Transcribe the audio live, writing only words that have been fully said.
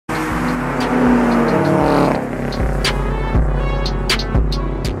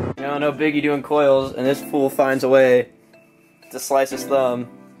no Biggie doing coils, and this fool finds a way to slice his thumb.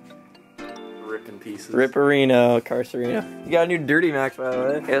 Rip in pieces. Ripperino, Carcerino. You got a new Duramax, by the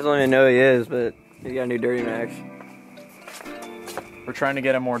way. He doesn't even know he is, but he got a new Duramax. We're trying to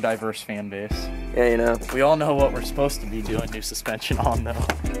get a more diverse fan base. Yeah, you know. We all know what we're supposed to be doing new suspension on, though.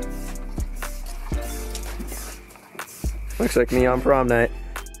 Looks like me on prom night.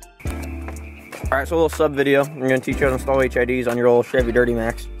 Alright, so a little sub video. I'm going to teach you how to install HIDs on your old Chevy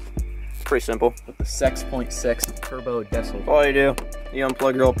Duramax. It's pretty simple. With the 6.6 turbo diesel. That's all you do. You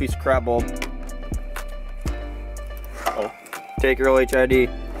unplug your old piece of crap bulb. Take your old HID.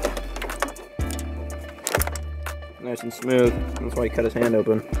 Nice and smooth. That's why he cut his hand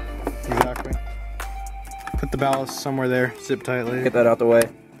open. Exactly. Put the ballast somewhere there. Zip tightly. Get that out the way.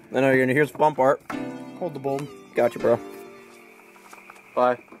 Then all you're gonna here's the bump part. Hold the bulb. Gotcha, bro.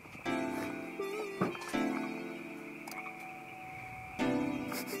 Bye.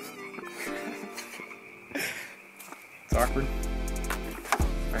 It's awkward.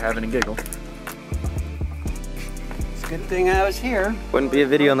 We're having a giggle. It's a good thing I was here. Wouldn't be a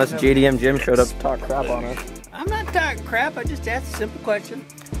video unless JDM Jim showed up to talk crap on us. I'm not talking crap, I just asked a simple question.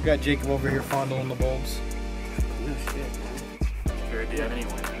 We got Jacob over here fondling the bulbs. No shit, man. Sure, do you have any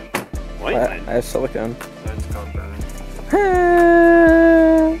white? White man? I have silicone. That's called burn.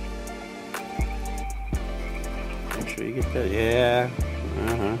 Make sure you get that. Yeah.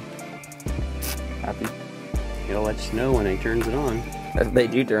 Uh-huh. Happy. It'll let you know when he turns it on. They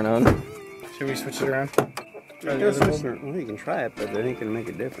do turn on. Should we switch it around? Well, you can try it, but that ain't gonna make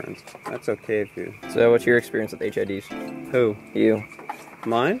a difference. That's okay if you... So what's your experience with HIDs? Who? You.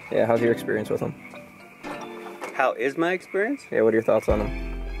 Mine? Yeah, how's your experience with them? How is my experience? Yeah, what are your thoughts on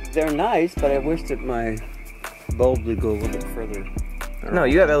them? They're nice, but I wish that my bulb would go a little bit further. No,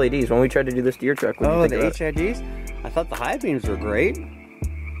 you have LEDs. When we tried to do this to your truck, what Oh, did you think the HIDs? I thought the high beams were great.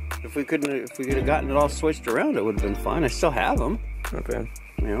 If we could have gotten it all switched around, it would have been fine. I still have them. Okay.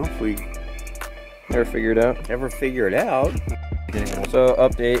 You know, if we Never figure it out. ever figure it out. So,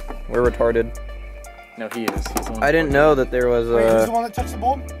 update. We're retarded. No, he is. He's the one I didn't know that there was Wait, who's the a... one that touched the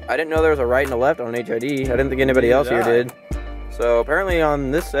bulb? I didn't know there was a right and a left on an HID. I didn't think anybody else here did. So, apparently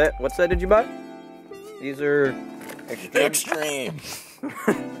on this set... What set did you buy? These are... Extreme.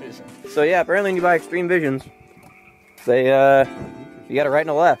 So, yeah, apparently when you buy Extreme Visions, they, you got a right and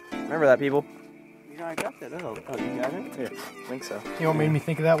a left. Remember that, people. You know, I got that. Oh, you got it? Yeah, I think so. You know what made me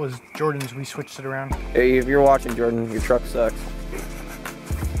think of that was Jordan's. We switched it around. Hey, if you're watching, Jordan, your truck sucks.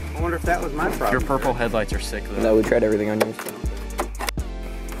 I wonder if that was my problem. Your purple headlights are sick, though. No, we tried everything on yours.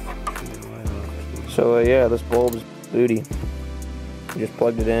 So, yeah, this bulb's booty. We just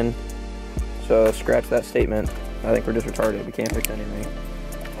plugged it in. So, scratch that statement. I think we're just retarded. We can't fix anything.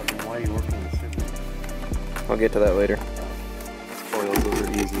 Why are you working on the signal? I'll get to that later. Coils, those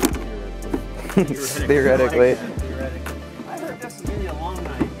are easy. Theoretically. I heard this is going to be a long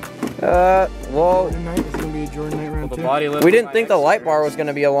night. Well, Jordan night is going to be a Jordan night round The two. body lift we didn't think the light bar was going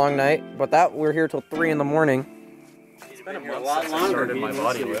to be a long night, but that we're here till 3 in the morning. It's been a lot longer started than my you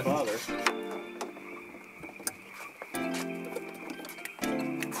body your lift. father.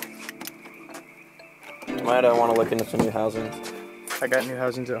 Might want to look into some new housing. I got new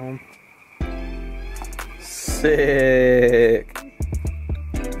housings at home. Sick.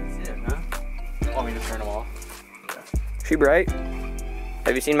 That's it, huh? Want me to turn them off? She bright?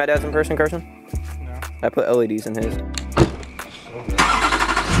 Have you seen my dad's in person, Carson? No. I put LEDs in his.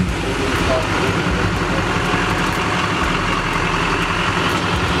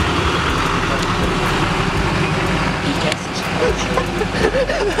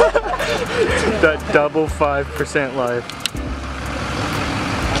 That double 5% life.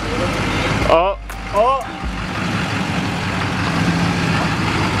 Oh! Oh!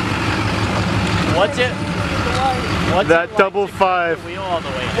 What's it? What's That it like double to 5. the wheel all the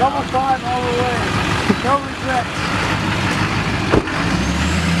way down? Double 5 all the way. No regrets.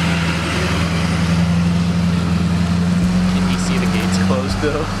 Can you see the gates closed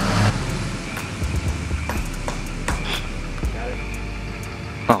though?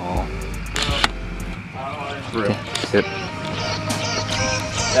 Oh. Yep.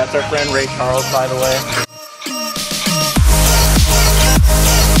 That's our friend Ray Charles, by the way.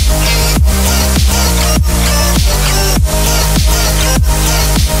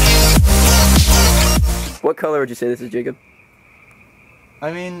 What color would you say this is, Jacob?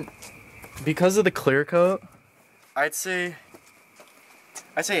 I mean, because of the clear coat, I'd say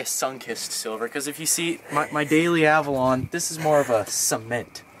a sun-kissed silver. Because if you see my daily Avalon, this is more of a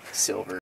cement silver.